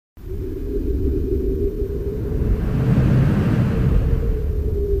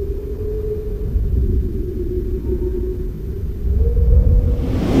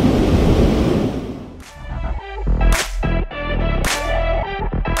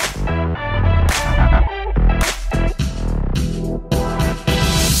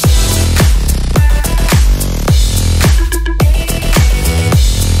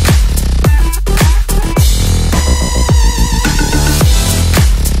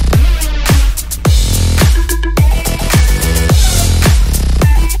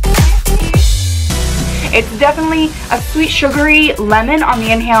It's definitely a sweet, sugary lemon on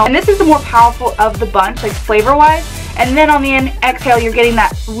the inhale, and this is the more powerful of the bunch, like flavor-wise. And then on the exhale, you're getting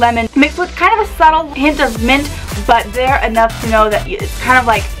that lemon mixed with kind of a subtle hint of mint, but they're enough to know that it's kind of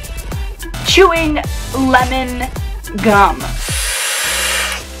like chewing lemon gum.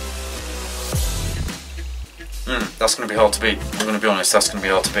 That's going to be hard to beat. I'm going to be honest, that's going to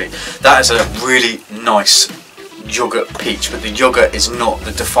be hard to beat. That is a really nice yogurt peach, but the yogurt is not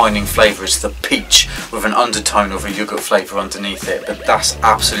the defining flavour, it's the peach with an undertone of a yogurt flavour underneath it, but that's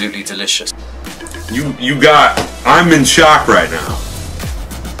absolutely delicious. I'm in shock right now.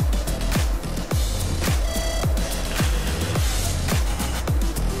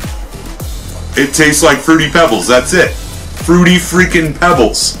 It tastes like Fruity Pebbles, that's it. Fruity freaking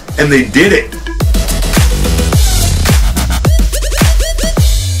Pebbles. And they did it.